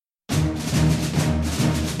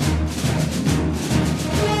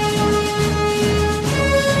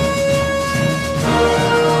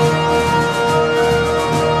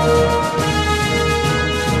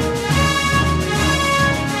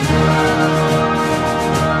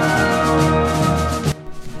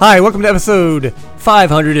Hi, welcome to episode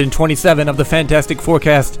 527 of the Fantastic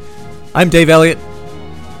Forecast. I'm Dave Elliott.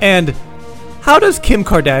 And how does Kim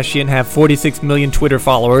Kardashian have 46 million Twitter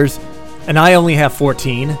followers and I only have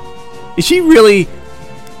 14? Is she really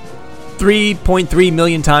 3.3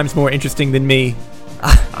 million times more interesting than me?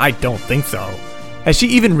 I don't think so. Has she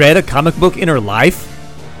even read a comic book in her life?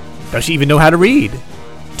 Does she even know how to read?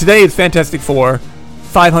 Today is Fantastic Four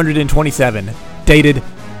 527, dated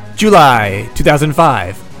July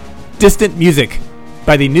 2005. Distant Music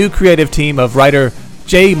by the new creative team of writer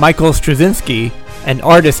J. Michael Straczynski and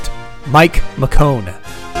artist Mike McKone.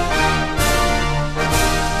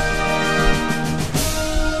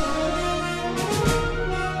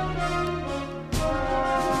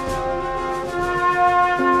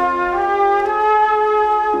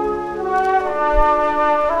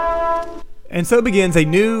 And so begins a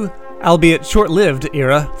new, albeit short-lived,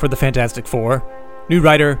 era for the Fantastic Four. New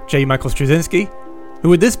writer J. Michael Straczynski,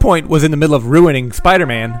 who at this point was in the middle of ruining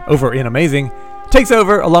Spider-Man over in Amazing, takes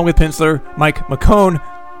over along with penciler Mike McKone,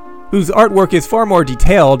 whose artwork is far more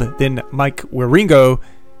detailed than Mike Wieringo.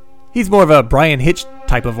 He's more of a Brian Hitch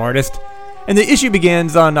type of artist, and the issue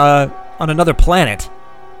begins on another planet,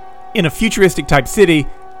 in a futuristic type city.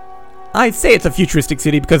 I'd say it's a futuristic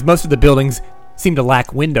city because most of the buildings seem to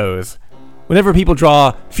lack windows. Whenever people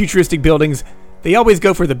draw futuristic buildings, they always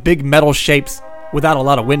go for the big metal shapes without a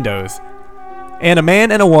lot of windows. And a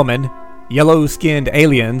man and a woman, yellow-skinned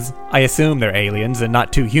aliens, I assume they're aliens and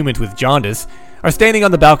not two humans with jaundice, are standing on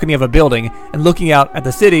the balcony of a building and looking out at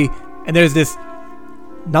the city, and there's this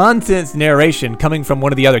nonsense narration coming from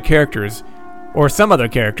one of the other characters, or some other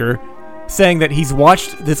character, saying that he's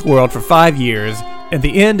watched this world for 5 years, and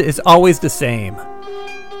the end is always the same.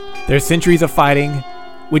 There's centuries of fighting,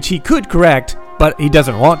 which he could correct, but he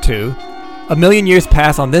doesn't want to. 1 million years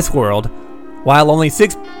pass on this world, while only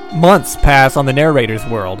 6 months pass on the narrator's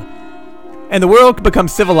world. And the world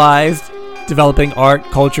becomes civilized, developing art,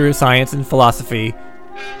 culture, science, and philosophy.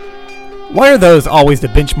 Why are those always the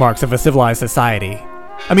benchmarks of a civilized society?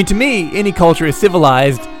 I mean, to me, any culture is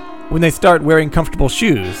civilized when they start wearing comfortable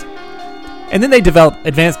shoes. And then they develop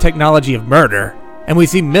advanced technology of murder, and we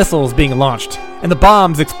see missiles being launched, and the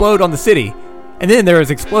bombs explode on the city. And then there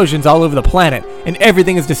is explosions all over the planet, and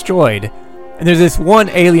everything is destroyed. And there's this one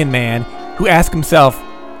alien man who asks himself,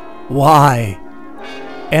 why?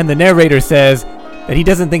 And the narrator says that he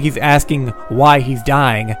doesn't think he's asking why he's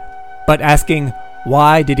dying, but asking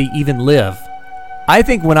why did he even live? I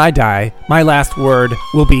think when I die, my last word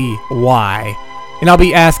will be why. And I'll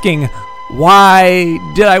be asking, why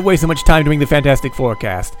did I waste so much time doing the Fantastic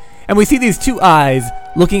Forecast? And we see these two eyes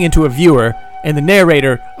looking into a viewer, and the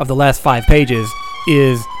narrator of the last 5 pages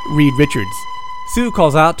is Reed Richards. Sue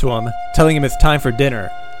calls out to him, telling him it's time for dinner.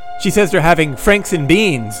 She says they're having Franks and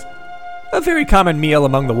beans, a very common meal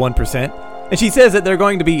among the 1%, and she says that they're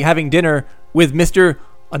going to be having dinner with Mr.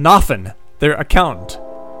 Onoffen, their accountant.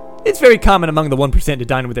 It's very common among the 1% to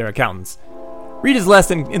dine with their accountants. Reed is less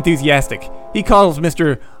than enthusiastic. He calls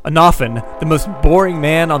Mr. Onoffen the most boring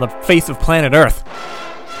man on the face of planet Earth.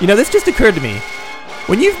 You know, this just occurred to me.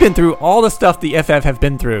 When you've been through all the stuff the FF have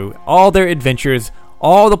been through, all their adventures,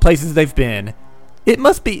 all the places they've been, it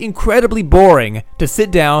must be incredibly boring to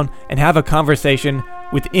sit down and have a conversation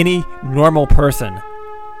with any normal person.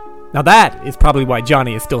 Now that is probably why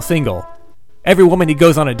Johnny is still single. Every woman he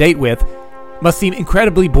goes on a date with must seem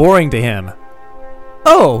incredibly boring to him.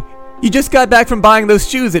 Oh, you just got back from buying those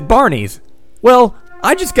shoes at Barney's. Well,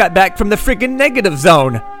 I just got back from the friggin' negative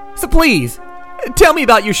zone. So please, tell me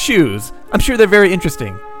about your shoes. I'm sure they're very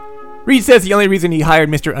interesting. Reed says the only reason he hired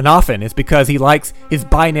Mr. Onoffen is because he likes his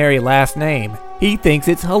binary last name. He thinks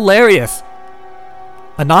it's hilarious.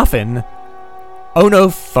 Onoffen?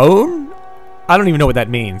 Onophone? I don't even know what that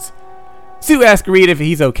means. Sue asks Reed if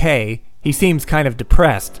he's okay. He seems kind of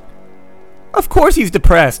depressed. Of course he's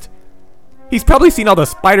depressed. He's probably seen all the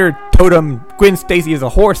spider totem Gwen Stacy as a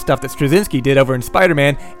horse stuff that Straczynski did over in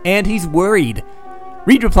Spider-Man, and he's worried.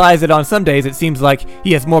 Reed replies that on some days it seems like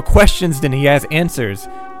he has more questions than he has answers.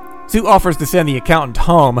 Sue offers to send the accountant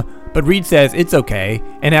home, but Reed says it's okay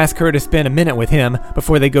and asks her to spend a minute with him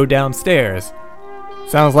before they go downstairs.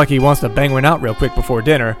 Sounds like he wants to bang one out real quick before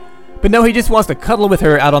dinner, but no, he just wants to cuddle with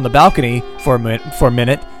her out on the balcony for a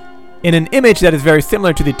minute, in an image that is very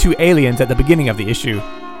similar to the 2 aliens at the beginning of the issue.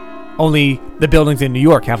 Only the buildings in New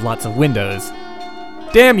York have lots of windows.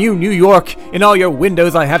 Damn you, New York, and all your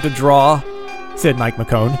windows I have to draw, said Mike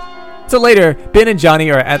McKone. So later, Ben and Johnny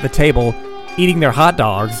are at the table eating their hot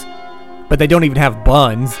dogs, but they don't even have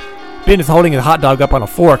buns. Ben is holding his hot dog up on a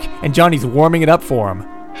fork, and Johnny's warming it up for him.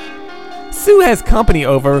 Sue has company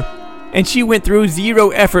over, and she went through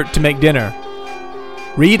zero effort to make dinner.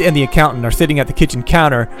 Reed and the accountant are sitting at the kitchen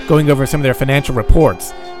counter going over some of their financial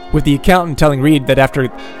reports, with the accountant telling Reed that after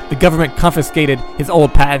the government confiscated his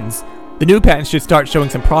old patents, the new patents should start showing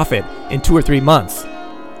some profit in 2 or 3 months.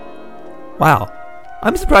 Wow.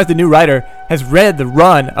 I'm surprised the new writer has read the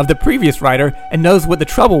run of the previous writer and knows what the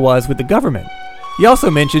trouble was with the government. He also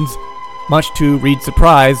mentions, much to Reed's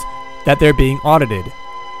surprise, that they're being audited.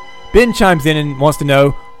 Ben chimes in and wants to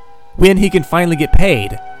know when he can finally get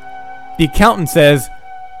paid. The accountant says,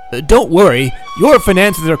 "Don't worry, your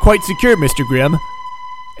finances are quite secure, Mr. Grimm."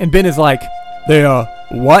 And Ben is like, "They,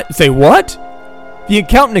 what? Say what?" The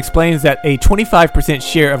accountant explains that a 25%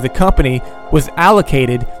 share of the company was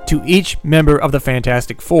allocated to each member of the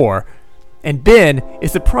Fantastic Four, and Ben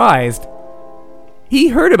is surprised. He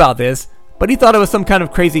heard about this, but he thought it was some kind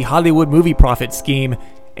of crazy Hollywood movie profit scheme,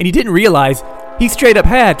 and he didn't realize he straight up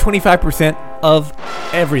had 25% of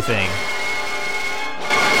everything.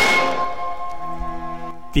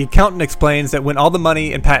 The accountant explains that when all the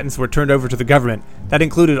money and patents were turned over to the government, that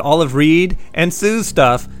included all of Reed and Sue's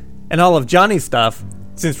stuff, and all of Johnny's stuff,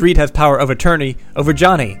 since Reed has power of attorney over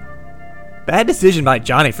Johnny. Bad decision by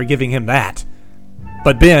Johnny for giving him that.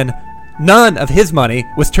 But Ben, none of his money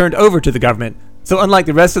was turned over to the government, so unlike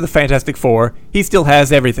the rest of the Fantastic Four, he still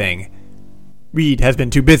has everything. Reed has been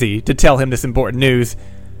too busy to tell him this important news.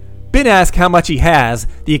 Ben asks how much he has,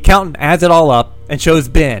 the accountant adds it all up and shows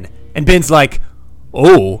Ben, and Ben's like,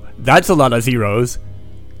 "Oh, that's a lot of zeros."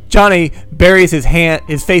 Johnny buries his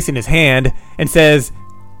face in his hand and says,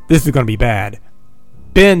 "This is going to be bad."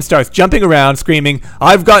 Ben starts jumping around screaming,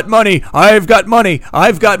 "I've got money, I've got money,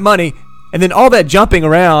 I've got money." And then all that jumping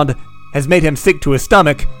around has made him sick to his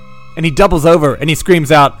stomach, and he doubles over and he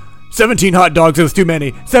screams out, 17 hot dogs was too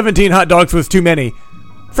many, 17 hot dogs was too many.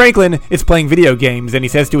 Franklin is playing video games and he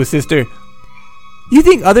says to his sister, "You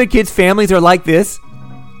think other kids' families are like this?"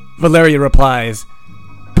 Valeria replies,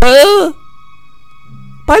 "Puh."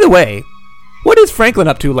 By the way, what is Franklin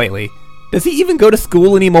up to lately? Does he even go to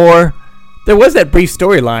school anymore? There was that brief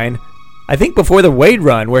storyline, I think before the Wade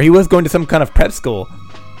run, where he was going to some kind of prep school.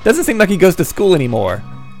 Doesn't seem like he goes to school anymore.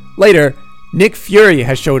 Later, Nick Fury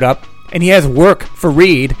has showed up, and he has work for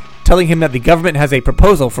Reed, telling him that the government has a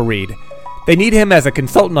proposal for Reed. They need him as a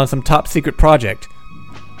consultant on some top secret project.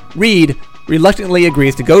 Reed reluctantly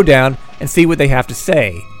agrees to go down and see what they have to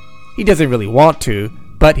say. He doesn't really want to,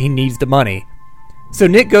 but he needs the money. So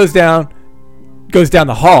Nick goes down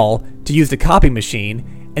the hall to use the copy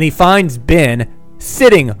machine, and he finds Ben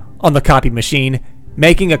sitting on the copy machine,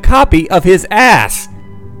 making a copy of his ass.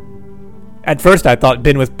 At first I thought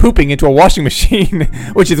Ben was pooping into a washing machine,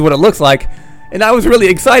 which is what it looks like, and I was really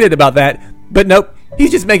excited about that, but nope,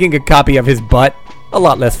 he's just making a copy of his butt. A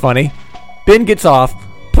lot less funny. Ben gets off,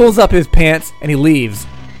 pulls up his pants, and he leaves.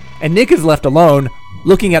 And Nick is left alone,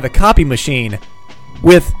 looking at the copy machine,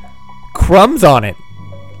 with crumbs on it.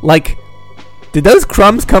 Like, did those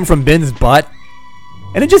crumbs come from Ben's butt?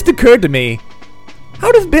 And it just occurred to me,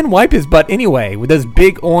 how does Ben wipe his butt anyway, with those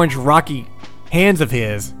big orange rocky hands of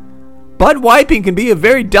his? Butt wiping can be a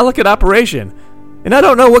very delicate operation, and I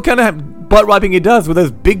don't know what kind of butt wiping he does with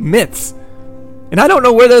those big mitts. And I don't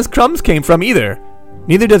know where those crumbs came from either.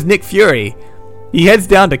 Neither does Nick Fury. He heads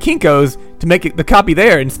down to Kinko's to make the copy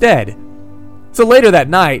there instead. So later that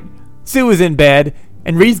night, Sue is in bed,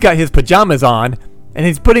 and Reed's got his pajamas on, and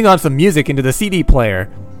he's putting on some music into the CD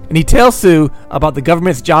player. And he tells Sue about the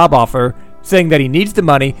government's job offer, saying that he needs the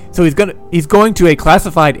money, so he's going to a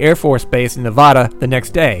classified Air Force base in Nevada the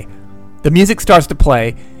next day. The music starts to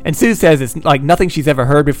play, and Sue says it's like nothing she's ever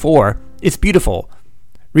heard before. It's beautiful.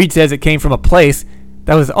 Reed says it came from a place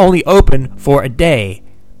that was only open for a day.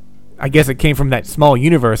 I guess it came from that small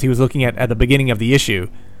universe he was looking at the beginning of the issue.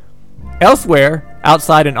 Elsewhere,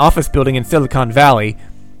 outside an office building in Silicon Valley,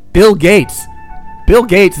 Bill Gates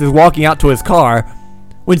is walking out to his car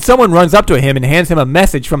when someone runs up to him and hands him a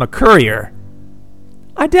message from a courier.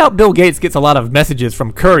 I doubt Bill Gates gets a lot of messages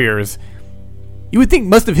from couriers. You would think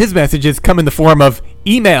most of his messages come in the form of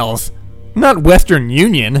emails, not Western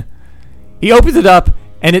Union. He opens it up,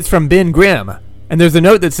 and it's from Ben Grimm, and there's a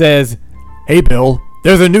note that says, "Hey Bill,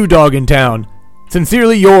 there's a new dog in town.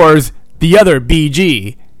 Sincerely yours, the other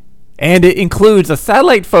BG." And it includes a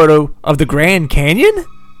satellite photo of the Grand Canyon?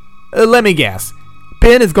 Let me guess.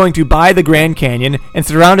 Ben is going to buy the Grand Canyon and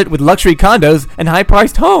surround it with luxury condos and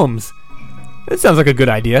high-priced homes. That sounds like a good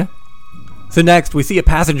idea. So next, we see a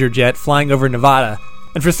passenger jet flying over Nevada,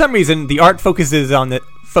 and for some reason, the art focuses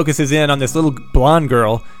in on this little blonde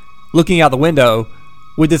girl looking out the window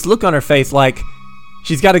with this look on her face like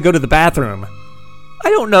she's got to go to the bathroom. I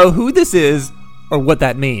don't know who this is or what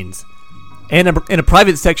that means. And in a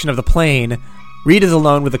private section of the plane, Reed is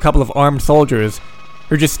alone with a couple of armed soldiers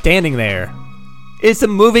who are just standing there. It's a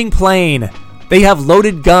moving plane. They have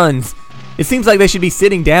loaded guns. It seems like they should be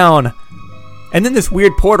sitting down. And then this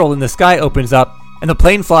weird portal in the sky opens up, and the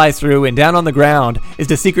plane flies through, and down on the ground is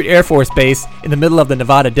the secret Air Force base in the middle of the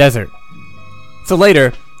Nevada desert. So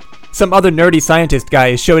later, some other nerdy scientist guy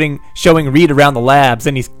is showing Reed around the labs,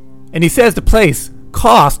 and he says the place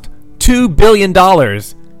cost $2 billion,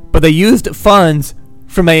 but they used funds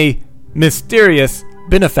from a mysterious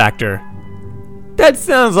benefactor. That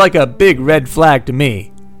sounds like a big red flag to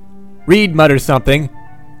me. Reed mutters something,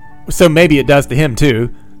 so maybe it does to him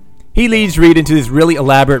too. He leads Reed into this really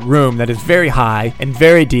elaborate room that is very high and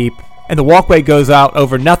very deep, and the walkway goes out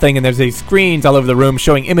over nothing, and there's these screens all over the room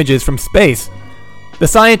showing images from space. The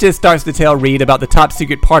scientist starts to tell Reed about the top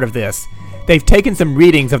secret part of this. They've taken some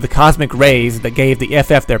readings of the cosmic rays that gave the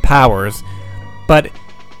FF their powers, but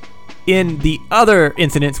in the other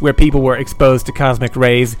incidents where people were exposed to cosmic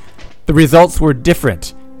rays, the results were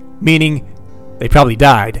different, meaning they probably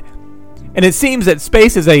died. And it seems that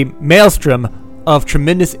space is a maelstrom of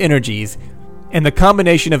tremendous energies, and the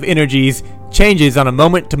combination of energies changes on a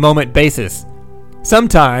moment-to-moment basis.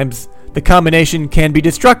 Sometimes the combination can be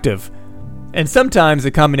destructive, and sometimes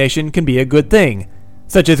the combination can be a good thing,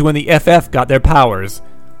 such as when the FF got their powers.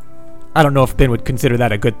 I don't know if Ben would consider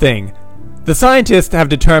that a good thing. The scientists have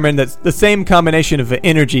determined that the same combination of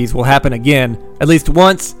energies will happen again at least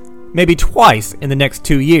once, maybe twice in the next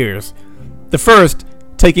 2 years. The first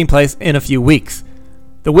taking place in a few weeks.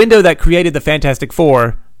 The window that created the Fantastic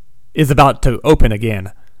Four is about to open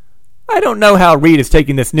again. I don't know how Reed is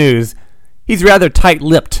taking this news. He's rather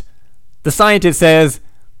tight-lipped. The scientist says,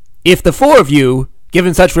 "If the four of you,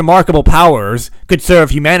 given such remarkable powers, could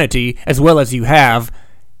serve humanity as well as you have,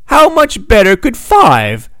 how much better could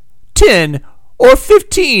 5, 10, or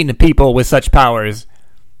 15 people with such powers?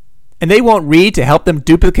 And they want Reed to help them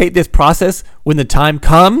duplicate this process when the time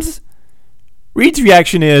comes?" Reed's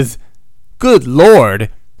reaction is, "Good Lord,"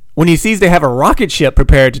 when he sees they have a rocket ship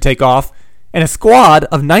prepared to take off and a squad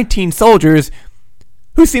of 19 soldiers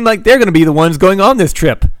who seem like they're going to be the ones going on this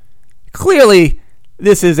trip. Clearly,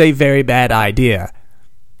 this is a very bad idea.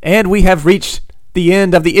 And we have reached the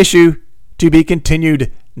end of the issue, to be continued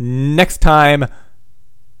next time.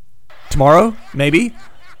 Tomorrow, maybe?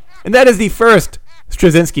 And that is the first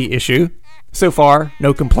Straczynski issue. So far,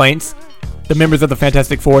 no complaints. The members of the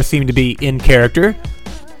Fantastic Four seem to be in character.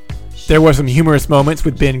 There were some humorous moments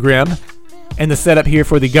with Ben Grimm, and the setup here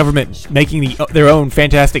for the government making their own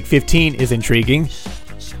Fantastic 15 is intriguing.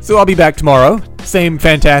 So I'll be back tomorrow. Same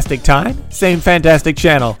fantastic time, same fantastic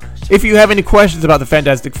channel. If you have any questions about the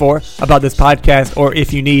Fantastic Four, about this podcast, or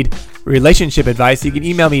if you need relationship advice, you can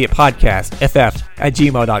email me at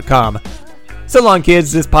podcastff@gmail.com. So long,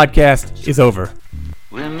 kids. This podcast is over.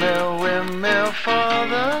 Windmill, windmill for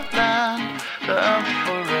the land, I'm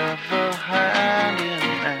forever hand in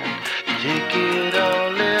hand. Take it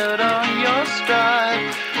all out on your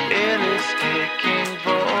stride, it is taking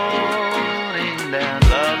voting down.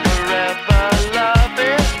 Love forever, love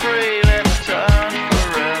is free, let's turn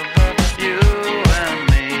forever, you and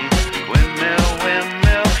me. Windmill,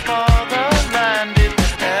 windmill for the land,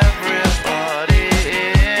 it's everybody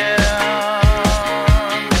in.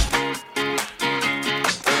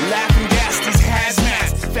 Laughing gas, these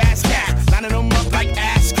hazmats, fast cat, lining them up like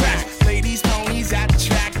ass crack. Ladies, ponies at the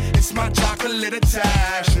track, it's my chocolate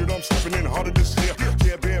attack. Shit, I'm stepping in harder this year.